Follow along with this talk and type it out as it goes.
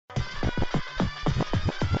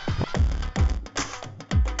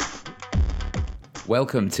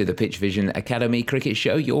Welcome to the Pitch Vision Academy Cricket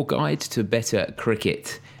Show, your guide to better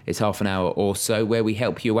cricket. It's half an hour or so where we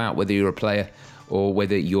help you out, whether you're a player or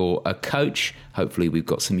whether you're a coach. Hopefully we've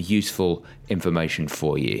got some useful information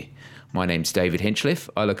for you. My name's David Hinchliffe.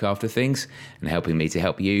 I look after things, and helping me to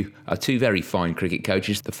help you are two very fine cricket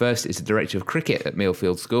coaches. The first is the Director of Cricket at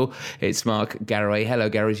Millfield School. It's Mark Garraway. Hello,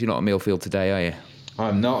 Garraway. You're not at Millfield today, are you?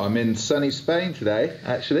 I'm not. I'm in sunny Spain today,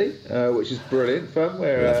 actually, which is brilliant fun.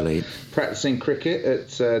 We're practicing cricket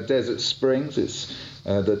at Desert Springs. It's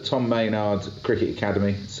the Tom Maynard Cricket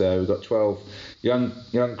Academy. So we've got 12 young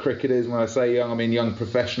cricketers. When I say young, I mean young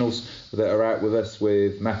professionals that are out with us,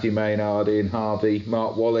 with Matthew Maynard, Ian Harvey,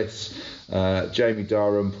 Mark Wallace, Jamie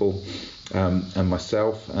Dalrymple, and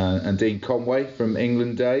myself, and Dean Conway from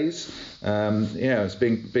England days. It's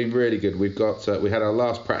been really good. We had our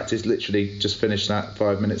last practice, literally just finished that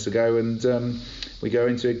 5 minutes ago, and we go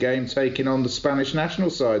into a game taking on the Spanish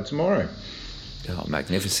national side tomorrow. Oh,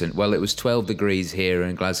 magnificent. Well, it was 12 degrees here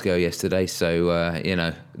in Glasgow yesterday, so,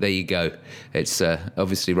 there you go. It's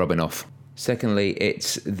obviously rubbing off. Secondly,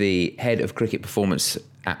 it's the head of cricket performance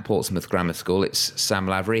at Portsmouth Grammar School. It's Sam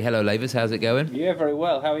Lavery. Hello, Lavers. How's it going? Yeah, very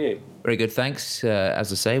well. How are you? Very good, thanks.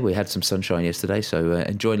 As I say, we had some sunshine yesterday, so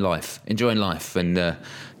enjoying life, and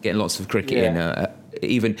getting lots of cricket in.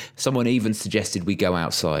 Even someone suggested we go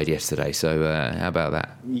outside yesterday. So how about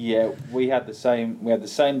that? Yeah, we had the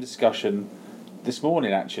same discussion this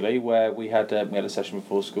morning actually, where we had a session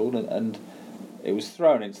before school, and it was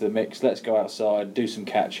thrown into the mix. Let's go outside, do some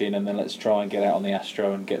catching, and then let's try and get out on the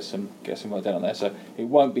Astro and get some work done on there. So it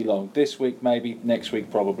won't be long. This week, maybe next week,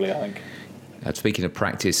 probably. I think. Speaking of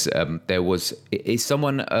practice, is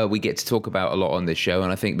someone we get to talk about a lot on this show,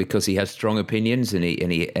 and I think because he has strong opinions and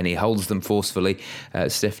he holds them forcefully.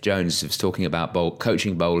 Steph Jones was talking about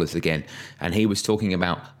coaching bowlers again, and he was talking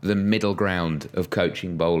about the middle ground of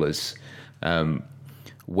coaching bowlers.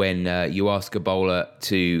 When you ask a bowler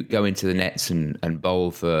to go into the nets and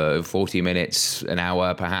bowl for 40 minutes, an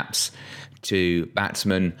hour perhaps, to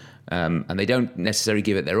batsmen, and they don't necessarily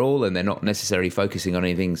give it their all, and they're not necessarily focusing on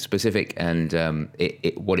anything specific, and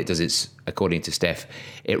what it does is, according to Steph,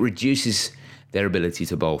 it reduces their ability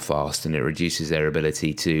to bowl fast, and it reduces their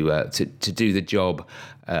ability to do the job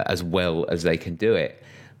as well as they can do it.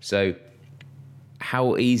 So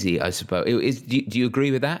how easy, I suppose, do you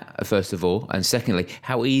agree with that, first of all? And secondly,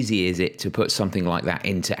 how easy is it to put something like that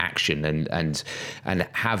into action and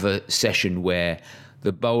have a session where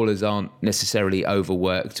the bowlers aren't necessarily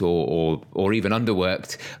overworked or even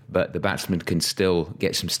underworked, but the batsmen can still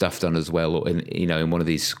get some stuff done as well, or in one of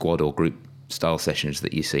these squad or group style sessions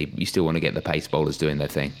that you see, you still want to get the pace bowlers doing their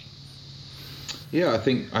thing? Yeah, I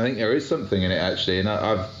think there is something in it actually, and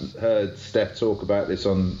I've heard Steph talk about this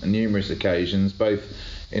on numerous occasions, both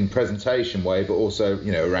in presentation way, but also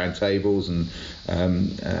around tables and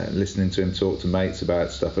listening to him talk to mates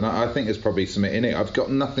about stuff. And I think there's probably something in it. I've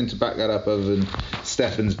got nothing to back that up other than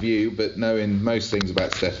Stefan's view, but knowing most things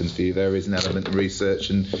about Stefan's view, there is an element of research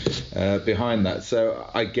and behind that. So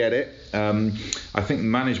I get it. I think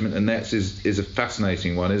management and nets is a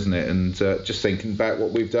fascinating one, isn't it? And just thinking about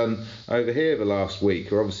what we've done over here the last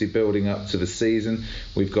week, we're obviously building up to the season.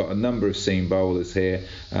 We've got a number of seam bowlers here,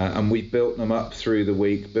 and we've built them up through the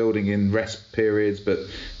week, building in rest periods, but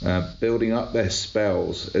building up their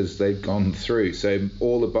spells as they've gone through. So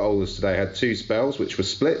all the bowlers today had 2 spells, which were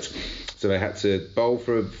split. So they had to bowl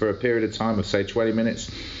for a period of time of, say, 20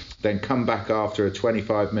 minutes, then come back after a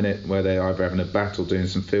 25-minute where they're either having a battle, doing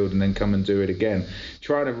some field, and then come and do it again.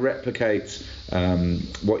 Trying to replicate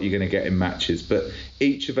what you're going to get in matches. But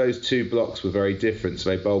each of those 2 blocks were very different.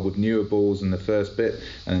 So they bowled with newer balls in the first bit,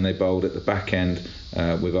 and then they bowled at the back end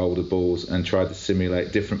with older balls and tried to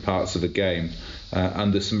simulate different parts of the game.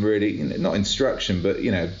 Under some really, not instruction, but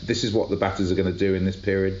this is what the batters are going to do in this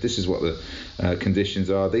period. This is what the conditions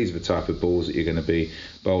are. These are the type of balls that you're going to be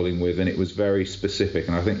bowling with, and it was very specific.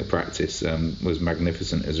 And I think the practice was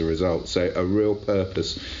magnificent as a result. So a real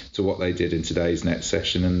purpose to what they did in today's net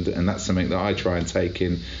session, and that's something that I try and take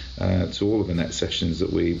in to all of the net sessions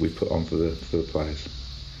that we put on for the players.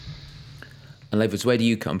 And Lavers, where do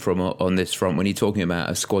you come from on this front when you're talking about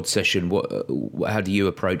a squad session? How do you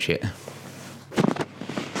approach it?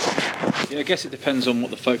 Yeah, I guess it depends on what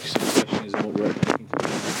the focus of the session is and what we're looking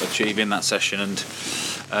to achieve in that session.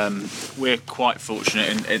 And we're quite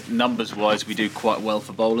fortunate in numbers-wise. We do quite well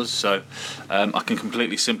for bowlers, so I can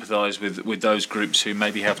completely sympathise with those groups who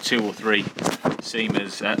maybe have 2 or 3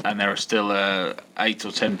 seamers, and there are still 8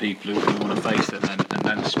 or 10 people who want to face them, and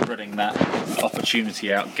then spreading that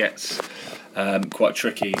opportunity out gets quite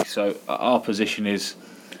tricky. So our position is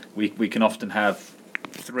we can often have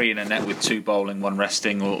 3 in a net with 2 bowling, 1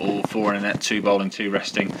 resting, or 4 in a net, 2 bowling, 2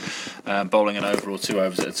 resting, bowling an over or 2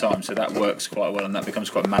 overs at a time. So that works quite well, and that becomes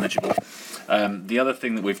quite manageable. The other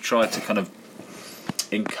thing that we've tried to kind of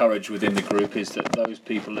encourage within the group is that those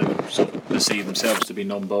people who sort of perceive themselves to be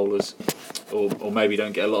non-bowlers, or maybe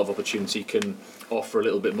don't get a lot of opportunity, can offer a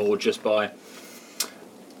little bit more just by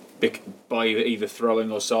either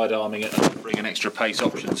throwing or side-arming it and offering an extra pace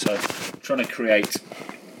option. So trying to create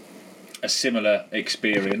a similar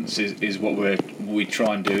experience is what we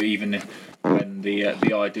try and do, even when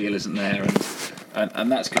the ideal isn't there,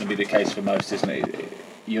 and that's going to be the case for most, isn't it?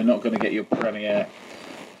 You're not going to get your premier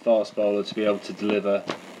fast bowler to be able to deliver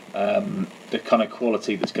the kind of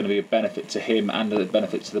quality that's going to be a benefit to him and a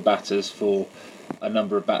benefit to the batters for a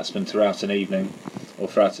number of batsmen throughout an evening, or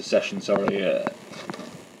throughout a session,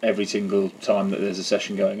 every single time that there's a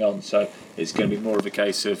session going on. So it's going to be more of a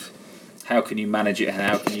case of how can you manage it, and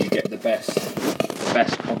how can you get the best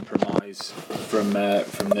compromise from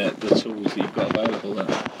the tools that you've got available.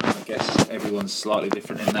 And I guess everyone's slightly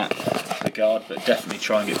different in that regard, but definitely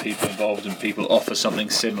try and get people involved, and people offer something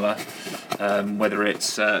similar, whether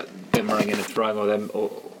it's them running in and throwing, or them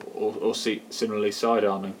or similarly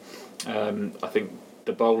side-arming. I think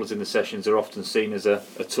the bowlers in the sessions are often seen as a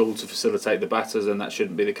tool to facilitate the batters, and that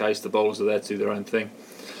shouldn't be the case. The bowlers are there to do their own thing.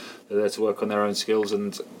 They're there to work on their own skills,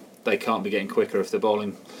 and they can't be getting quicker if they're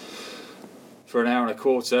bowling for an hour and a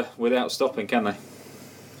quarter without stopping, can they?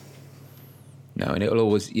 No, and it'll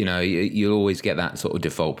always, you'll always get that sort of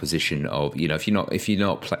default position of, if you're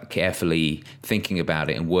not carefully thinking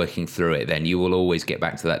about it and working through it, then you will always get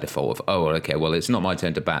back to that default of, oh, okay, well, it's not my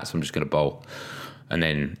turn to bat, so I'm just going to bowl. And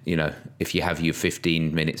then, if you have your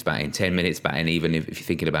 15 minutes batting, 10 minutes batting, even if you're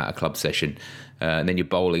thinking about a club session, and then you're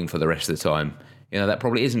bowling for the rest of the time, that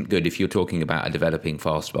probably isn't good if you're talking about a developing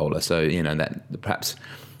fast bowler. So, that perhaps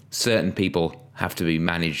certain people have to be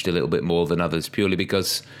managed a little bit more than others, purely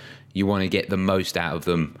because you want to get the most out of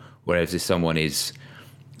them. Whereas if someone is,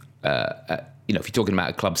 if you're talking about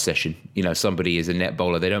a club session, somebody is a net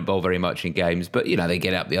bowler, they don't bowl very much in games, but, they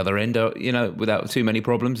get up the other end, without too many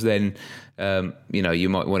problems, then, you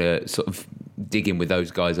might want to sort of dig in with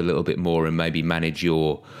those guys a little bit more and maybe manage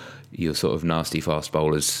your sort of nasty fast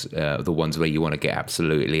bowlers, the ones where you want to get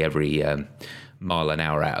absolutely every mile an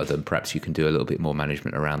hour out of them. Perhaps you can do a little bit more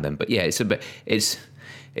management around them. But yeah, it's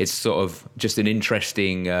sort of just an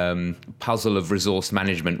interesting puzzle of resource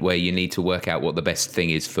management where you need to work out what the best thing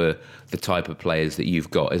is for the type of players that you've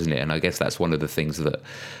got, isn't it? And I guess that's one of the things that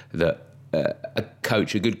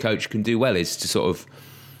a good coach can do well, is to sort of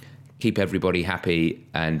keep everybody happy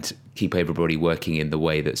and keep everybody working in the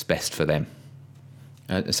way that's best for them.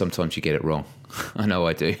 Sometimes you get it wrong. I know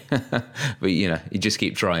I do. But, you just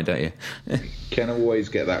keep trying, don't you? Can always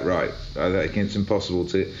get that right. I think it's impossible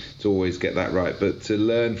to always get that right. But to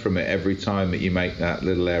learn from it every time that you make that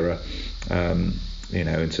little error,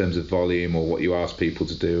 in terms of volume or what you ask people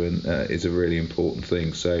to do, is a really important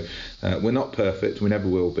thing. So we're not perfect. We never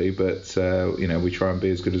will be. But, we try and be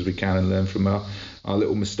as good as we can and learn from our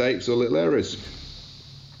little mistakes or little errors.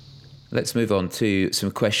 Let's move on to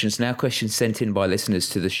some questions now. Questions sent in by listeners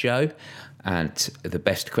to the show. And the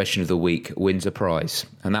best question of the week wins a prize.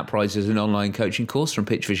 And that prize is an online coaching course from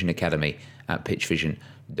Pitch Vision Academy at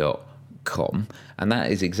pitchvision.com. And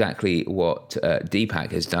that is exactly what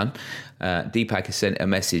Deepak has done. Deepak has sent a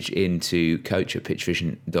message into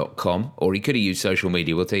coach@pitchvision.com, or he could have used social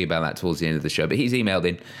media. We'll tell you about that towards the end of the show. But he's emailed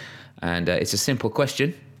in, and it's a simple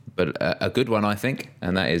question, but a good one, I think.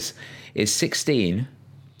 And that is 16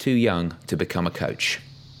 too young to become a coach?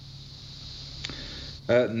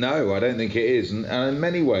 No, I don't think it is. And in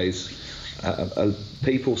many ways,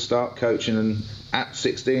 people start coaching at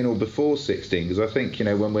 16 or before 16, because I think,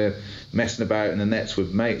 when we're messing about in the nets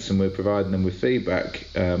with mates and we're providing them with feedback,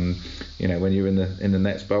 when you're in the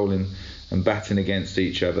nets bowling and batting against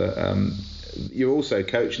each other, you're also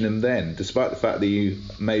coaching them then, despite the fact that you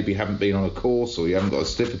maybe haven't been on a course or you haven't got a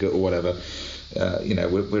certificate or whatever.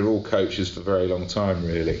 We're all coaches for a very long time,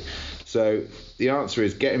 really. So the answer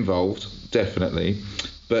is get involved, definitely.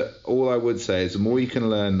 But all I would say is the more you can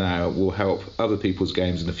learn now will help other people's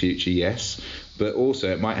games in the future, yes. But also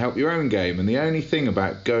it might help your own game. And the only thing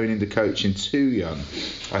about going into coaching too young,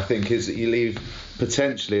 I think, is that you leave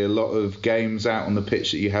potentially a lot of games out on the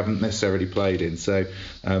pitch that you haven't necessarily played in. So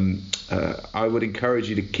I would encourage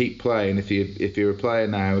you to keep playing. If you're a player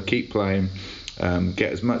now, keep playing.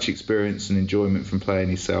 get as much experience and enjoyment from playing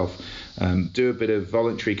yourself. Do a bit of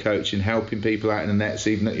voluntary coaching, helping people out in the nets,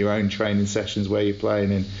 even at your own training sessions where you're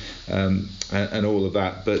playing in, and all of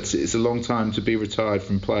that. But it's a long time to be retired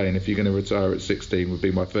from playing. If you're going to retire at 16, would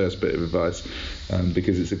be my first bit of advice,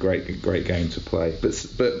 because it's a great game to play.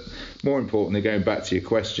 But more importantly, going back to your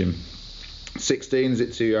question, 16, is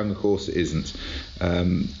it too young? Of course it isn't.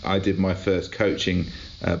 I did my first coaching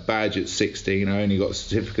badge at 16. I only got a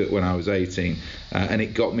certificate when I was 18, and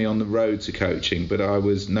it got me on the road to coaching, but I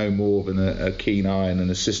was no more than a keen eye and an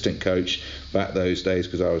assistant coach back those days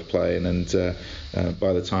because I was playing, and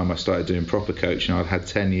by the time I started doing proper coaching, I'd had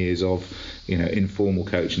 10 years of informal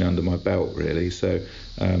coaching under my belt, really. So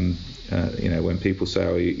when people say,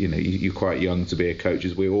 oh, you're quite young to be a coach,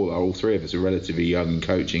 as we all are, all three of us are relatively young in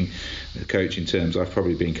coaching terms. I've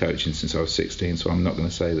probably been coaching since I was 16, so I'm not going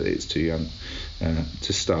to say that it's too young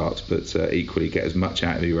to start, but equally get as much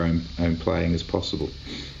out of your own playing as possible.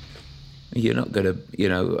 You're not going to,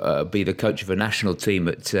 be the coach of a national team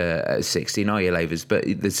at 16, are you, Lavers? But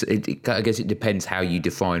I guess it depends how you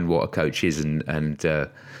define what a coach is, and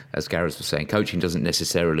as Gareth was saying, coaching doesn't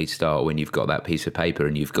necessarily start when you've got that piece of paper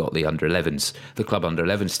and you've got the under-11s, the club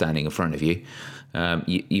under-11s standing in front of you.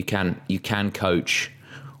 You can coach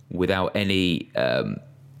without any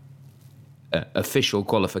official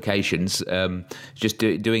qualifications, just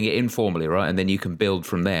doing it informally, right? And then you can build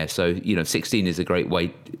from there. So 16 is a great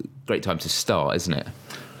time to start, isn't it?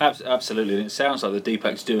 Absolutely, and it sounds like the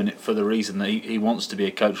Deepak's doing it for the reason that he wants to be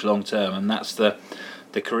a coach long term, and that's the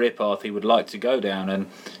career path he would like to go down. And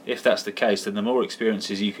if that's the case, then the more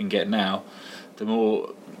experiences you can get now, the more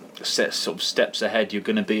steps ahead you're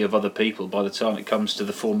going to be of other people by the time it comes to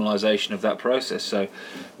the formalisation of that process. So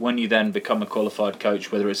when you then become a qualified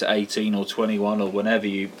coach, whether it's 18 or 21 or whenever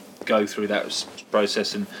you go through that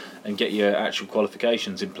process and get your actual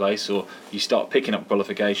qualifications in place, or you start picking up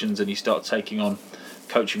qualifications and you start taking on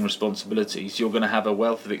coaching responsibilities, you're going to have a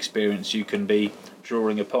wealth of experience you can be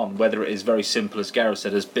drawing upon, whether it is very simple, as Gareth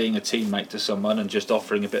said, as being a teammate to someone and just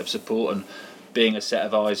offering a bit of support and being a set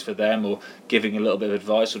of eyes for them, or giving a little bit of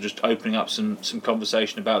advice, or just opening up some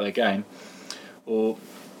conversation about their game. Or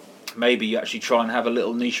maybe you actually try and have a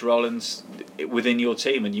little niche role within your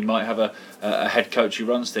team, and you might have a head coach who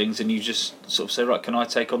runs things, and you just sort of say, right, can I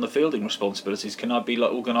take on the fielding responsibilities? Can I be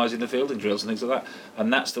like organising the fielding drills and things like that?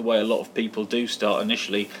 And that's the way a lot of people do start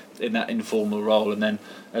initially, in that informal role, and then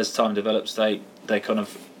as time develops, they kind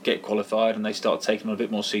of get qualified and they start taking on a bit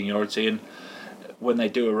more seniority, and when they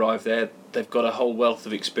do arrive there, they've got a whole wealth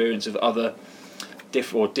of experience of other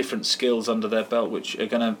different skills under their belt, which are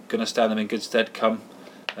going to stand them in good stead come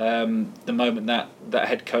the moment that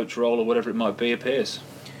head coach role or whatever it might be appears.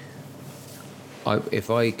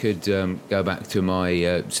 If I could go back to my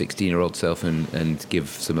 16-year-old self and give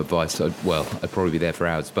some advice, I'd probably be there for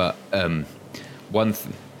hours. But one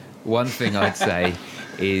thing I'd say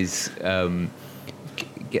is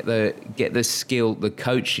get the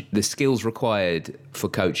skills required for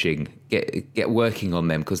coaching. Get working on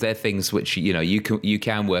them, because they're things which you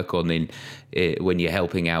can work on when you're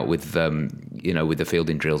helping out with with the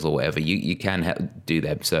fielding drills or whatever. You can do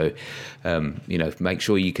them. So make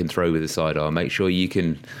sure you can throw with a sidearm. Make sure you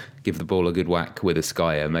can give the ball a good whack with a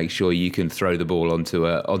skyer. Make sure you can throw the ball onto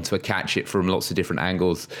a catch it from lots of different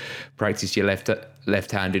angles. Practice your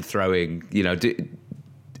left-handed throwing. Be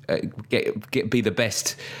the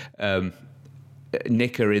best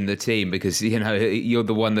nicker in the team, because you're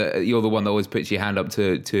the one that always puts your hand up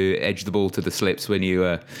to edge the ball to the slips when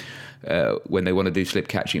you when they want to do slip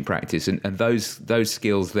catching practice, and those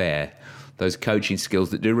skills there, those coaching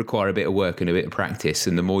skills that do require a bit of work and a bit of practice,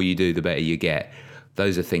 and the more you do, the better you get.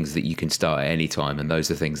 Those are things that you can start at any time, and those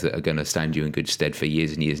are things that are going to stand you in good stead for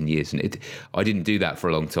years and years and years. And I didn't do that for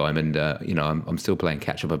a long time, and I'm still playing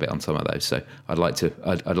catch up a bit on some of those. So I'd like to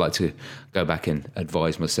go back and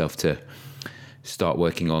advise myself to start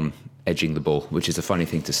working on edging the ball, which is a funny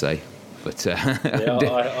thing to say. But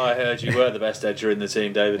I heard you were the best edger in the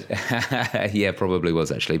team, David. Yeah, probably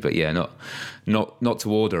was actually, but yeah, not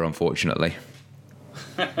to order, unfortunately.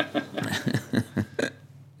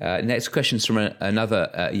 Next question's from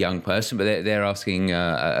another young person, but they're asking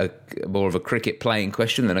more of a cricket playing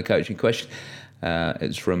question than a coaching question.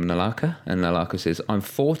 It's from Nalaka, and Nalaka says, I'm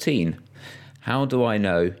 14. How do I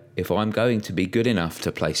know if I'm going to be good enough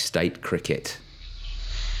to play state cricket?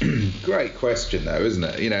 Great question, though, isn't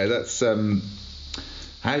it? That's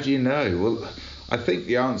how do you know? Well, I think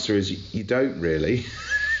the answer is you don't really.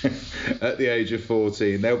 at the age of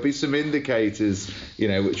 14. There'll be some indicators,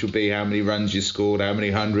 which will be how many runs you scored, how many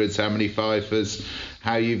hundreds, how many fifers,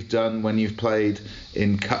 how you've done when you've played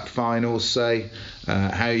in cup finals, say,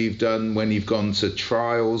 how you've done when you've gone to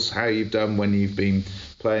trials, how you've done when you've been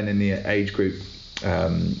playing in the age group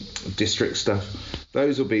district stuff.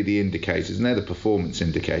 Those will be the indicators, and they're the performance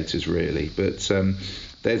indicators, really. But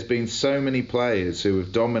there's been so many players who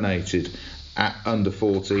have dominated at under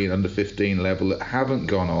 14, under 15 level that haven't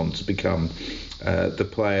gone on to become the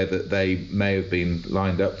player that they may have been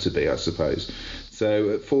lined up to be, I suppose.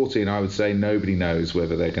 So at 14, I would say nobody knows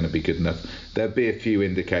whether they're going to be good enough. There'll be a few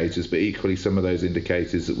indicators, but equally some of those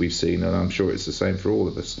indicators that we've seen, and I'm sure it's the same for all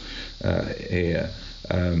of us here,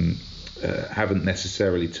 haven't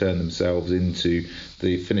necessarily turned themselves into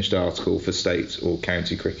the finished article for state or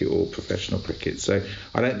county cricket or professional cricket. So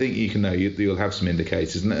I don't think you can know. You'll have some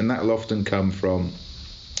indicators, and that'll often come from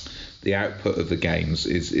the output of the games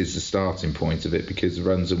is the starting point of it, because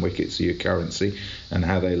runs and wickets are your currency, and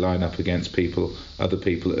how they line up against other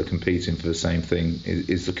people that are competing for the same thing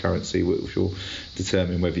is the currency which will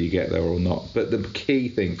determine whether you get there or not. But the key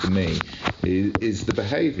thing for me is the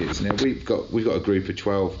behaviours. Now we've got a group of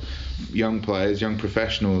 12 young players, young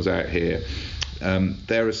professionals out here.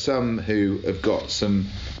 There are some who have got some.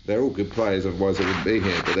 They're all good players, otherwise they wouldn't be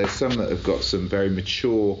here. But there's some that have got some very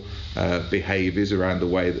mature behaviours around the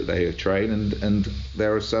way that they train, and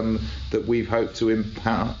there are some that we've hoped to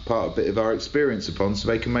impart a bit of our experience upon, so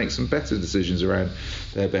they can make some better decisions around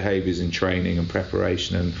their behaviours in training and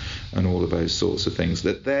preparation and all of those sorts of things.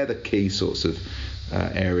 That they're the key sorts of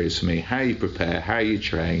areas for me. How you prepare, how you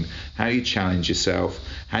train, how you challenge yourself,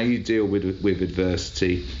 how you deal with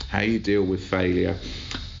adversity, how you deal with failure.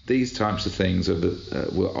 These types of things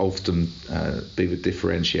will often be the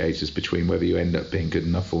differentiators between whether you end up being good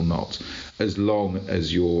enough or not, as long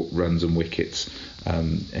as your runs and wickets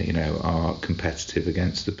are competitive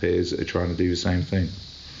against the peers that are trying to do the same thing.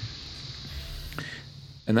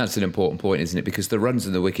 And that's an important point, isn't it? Because the runs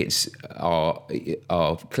and the wickets are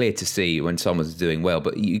clear to see when someone's doing well,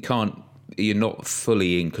 but you're not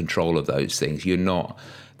fully in control of those things.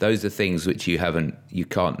 Those are things which you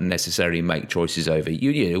can't necessarily make choices over.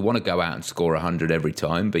 You want to go out and score 100 every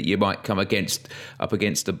time, but you might come up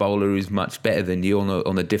against a bowler who's much better than you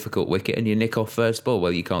on a difficult wicket, and you nick off first ball.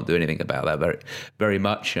 Well, you can't do anything about that very, very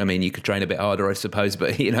much. I mean, you could train a bit harder, I suppose,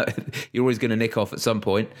 but you're always going to nick off at some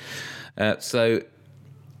point. So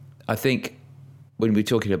I think when we're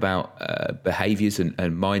talking about behaviours and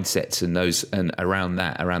mindsets and those and around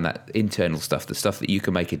that internal stuff, the stuff that you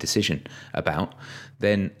can make a decision about,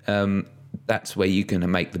 then that's where you can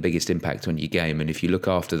make the biggest impact on your game. And if you look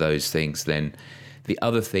after those things, then the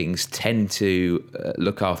other things tend to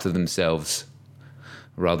look after themselves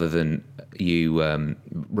rather than you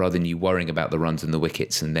worrying about the runs and the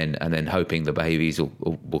wickets and then hoping the behaviours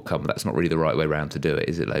will come. That's not really the right way around to do it,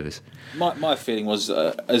 is it, Lavis? My feeling was,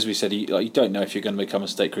 as we said, you don't know if you're going to become a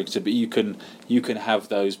state cricketer, but you can have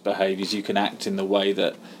those behaviours. You can act in the way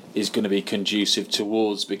that is going to be conducive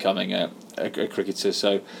towards becoming a cricketer.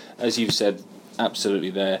 So, as you've said, absolutely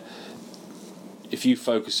there. If you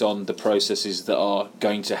focus on the processes that are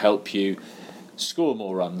going to help you score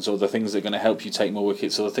more runs, or the things that are going to help you take more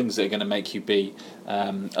wickets, or the things that are going to make you be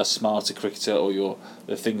a smarter cricketer, or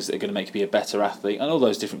the things that are going to make you be a better athlete, and all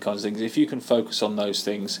those different kinds of things. If you can focus on those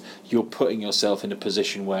things, you're putting yourself in a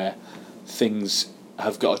position where things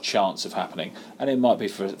have got a chance of happening. And it might be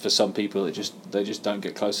for some people they just don't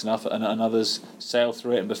get close enough, and others sail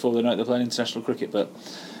through it, and before they know it, they're playing international cricket. But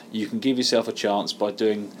you can give yourself a chance by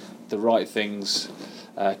doing the right things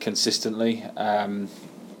consistently.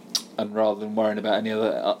 And rather than worrying about any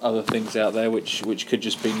other things out there which could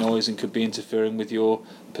just be noise and could be interfering with your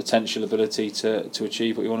potential ability to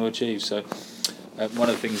achieve what you want to achieve. So one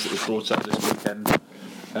of the things that was brought up this weekend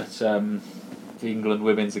at the England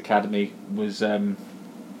Women's Academy was the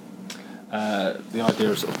idea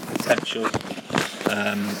of sort of potential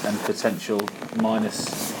and potential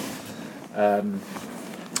minus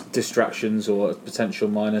distractions, or potential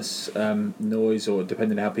minus noise, or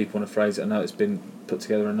depending on how people want to phrase it. I know it's been put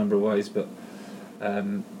together in a number of ways, but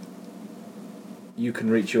you can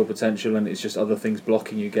reach your potential, and it's just other things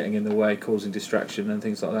blocking you, getting in the way, causing distraction and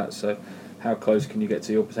things like that. So how close can you get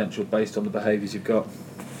to your potential based on the behaviours you've got?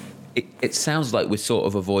 It sounds like we're sort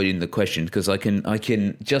of avoiding the question, because I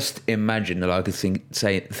can just imagine that I could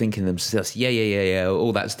thinking themselves, yeah,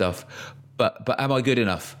 all that stuff, but am I good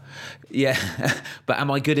enough? Yeah, but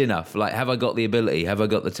am I good enough? Like, have I got the ability? Have I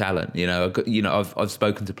got the talent? I've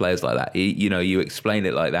spoken to players like that. You explain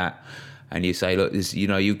it like that, and you say, look, there's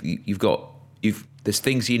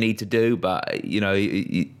things you need to do, but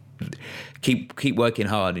keep working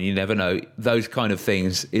hard, and you never know. Those kind of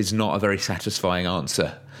things is not a very satisfying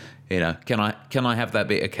answer. You know, can I have that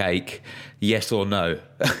bit of cake? Yes or no?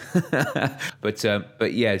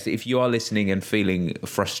 But yes, if you are listening and feeling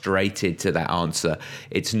frustrated to that answer,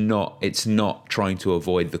 it's not trying to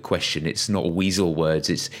avoid the question. It's not weasel words.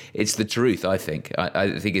 It's the truth. I think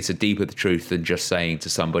it's a deeper truth than just saying to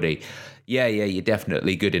somebody, yeah, you're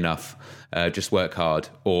definitely good enough. Just work hard,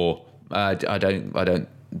 or I don't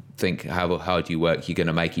think how hard you work, you're going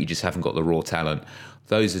to make it. You just haven't got the raw talent.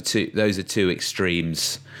 Those are two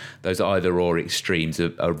extremes. Those either or extremes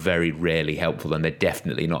are very rarely helpful, and they're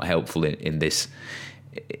definitely not helpful in this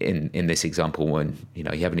example when you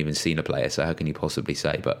haven't even seen a player. So how can you possibly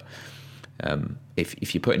say? But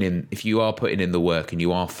if you are putting in the work and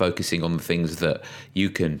you are focusing on the things that you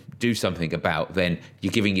can do something about, then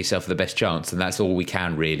you're giving yourself the best chance, and that's all we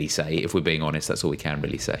can really say. If we're being honest, that's all we can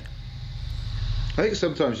really say. I think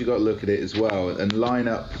sometimes you've got to look at it as well and line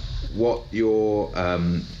up what your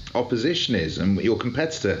opposition is and what your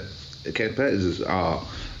competitors are,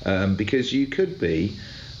 because you could be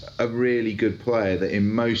a really good player that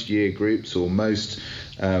in most year groups or most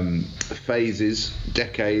phases,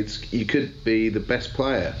 decades, you could be the best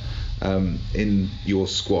player in your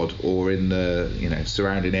squad or in the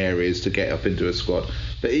surrounding areas to get up into a squad.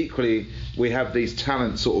 But equally, we have these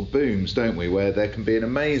talent sort of booms, don't we, where there can be an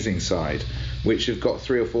amazing side which have got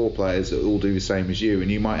 3 or 4 players that all do the same as you,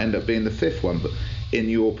 and you might end up being the 5th one, but in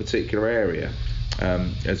your particular area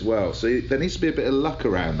as well. So there needs to be a bit of luck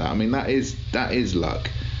around that. I mean, that is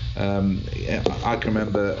luck. I can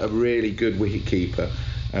remember a really good wicketkeeper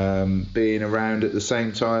being around at the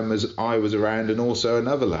same time as I was around, and also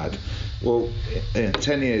another lad. Well,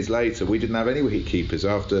 10 years later, we didn't have any wicketkeepers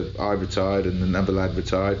after I retired and another lad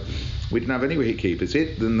retired. We didn't have any wicketkeepers.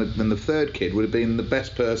 Then the third kid would have been the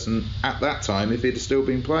best person at that time if he'd have still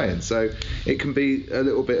been playing. So it can be a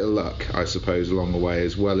little bit of luck, I suppose, along the way,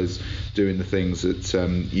 as well as doing the things that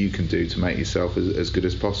you can do to make yourself as good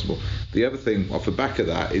as possible. The other thing off the back of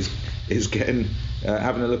that is getting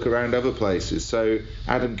having a look around other places. So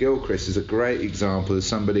Adam Gilchrist is a great example of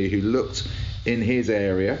somebody who looked in his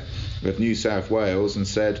area of New South Wales and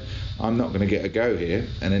said, I'm not going to get a go here,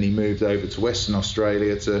 and then he moved over to Western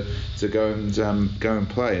Australia to go and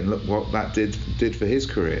play, and look what that did for his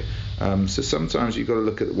career. So sometimes you've got to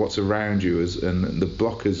look at what's around you and the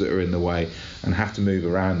blockers that are in the way, and have to move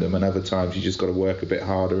around them. And other times you just got to work a bit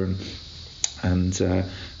harder and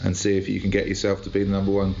see if you can get yourself to be the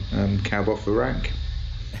number one cab off the rank.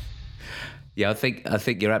 Yeah, I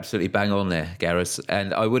think you're absolutely bang on there, Gareth.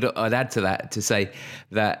 And I'd add to that to say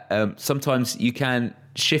that sometimes you can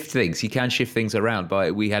shift things. You can shift things around.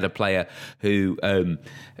 We had a player who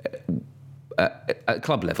at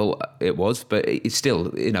club level it was, but it's still,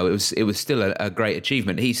 it was still a great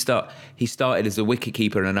achievement. He started as a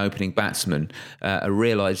wicketkeeper and an opening batsman.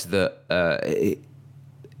 Realised that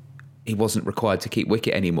he wasn't required to keep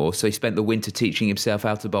wicket anymore, so he spent the winter teaching himself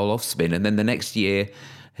how to bowl off spin, and then the next year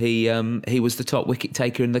he was the top wicket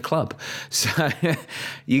taker in the club. So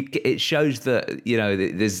it shows that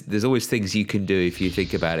there's always things you can do if you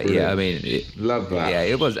think about it. Brilliant. Yeah, I mean, love that. Yeah,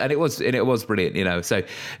 it was brilliant. So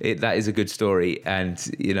that is a good story, and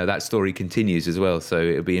that story continues as well. So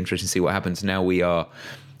it'll be interesting to see what happens. Now we are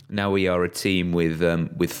a team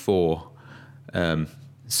with 4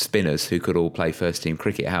 spinners who could all play first team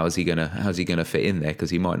cricket. How's he gonna fit in there? Because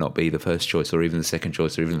he might not be the first choice or even the second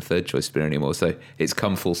choice or even the third choice spinner anymore. So it's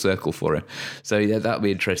come full circle for him. So yeah, that'll be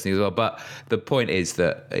interesting as well. But the point is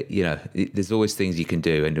that there's always things you can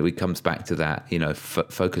do, and it comes back to that.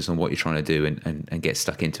 Focus on what you're trying to do and get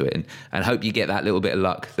stuck into it, and hope you get that little bit of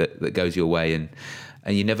luck that goes your way. And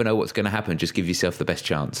you never know what's going to happen. Just give yourself the best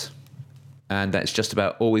chance. And that's just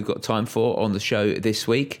about all we've got time for on the show this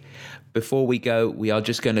week. Before we go, we are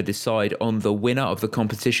just going to decide on the winner of the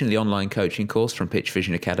competition. The online coaching course from Pitch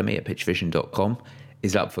Vision Academy at pitchvision.com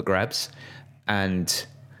is up for grabs. And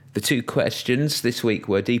the 2 questions this week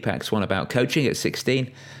were Deepak's one about coaching at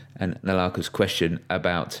 16 and Nalaka's question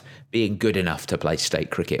about being good enough to play state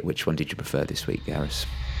cricket. Which one did you prefer this week, Gareth?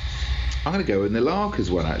 I'm going to go with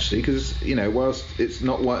Nalaka's one, actually, because, whilst it's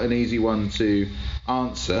not an easy one to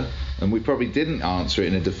answer, and we probably didn't answer it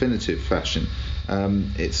in a definitive fashion,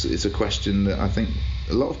 it's a question that I think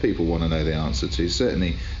a lot of people want to know the answer to.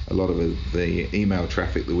 Certainly a lot of the email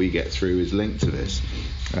traffic that we get through is linked to this.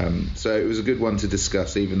 So it was a good one to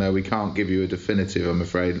discuss, even though we can't give you a definitive, I'm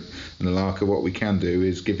afraid. Nalaka, what we can do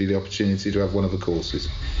is give you the opportunity to have one of the courses.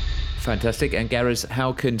 Fantastic. And Gareth,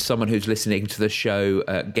 how can someone who's listening to the show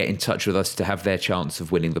get in touch with us to have their chance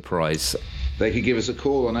of winning the prize? They could give us a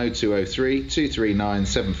call on 0203 239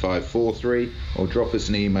 7543 or drop us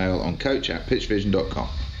an email on coach@pitchvision.com.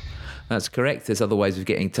 That's correct. There's other ways of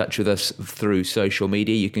getting in touch with us through social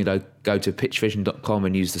media. You can go to pitchvision.com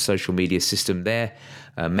and use the social media system there.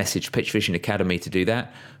 Message Pitchvision Academy to do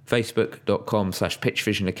that.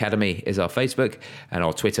 Facebook.com/Pitchvision Academy is our Facebook, and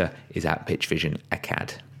our Twitter is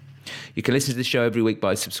 @PitchVisionAcad. You can listen to the show every week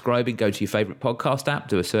by subscribing. Go to your favourite podcast app,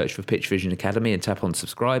 do a search for Pitchvision Academy and tap on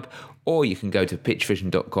subscribe. Or you can go to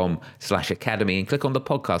pitchvision.com/academy and click on the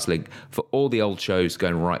podcast link for all the old shows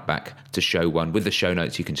going right back to show 1. With the show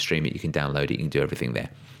notes, you can stream it, you can download it, you can do everything there.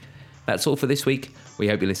 That's all for this week. We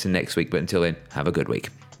hope you listen next week, but until then, have a good week.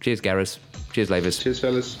 Cheers, Gareth. Cheers, Lavers. Cheers,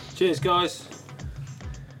 fellas. Cheers, guys.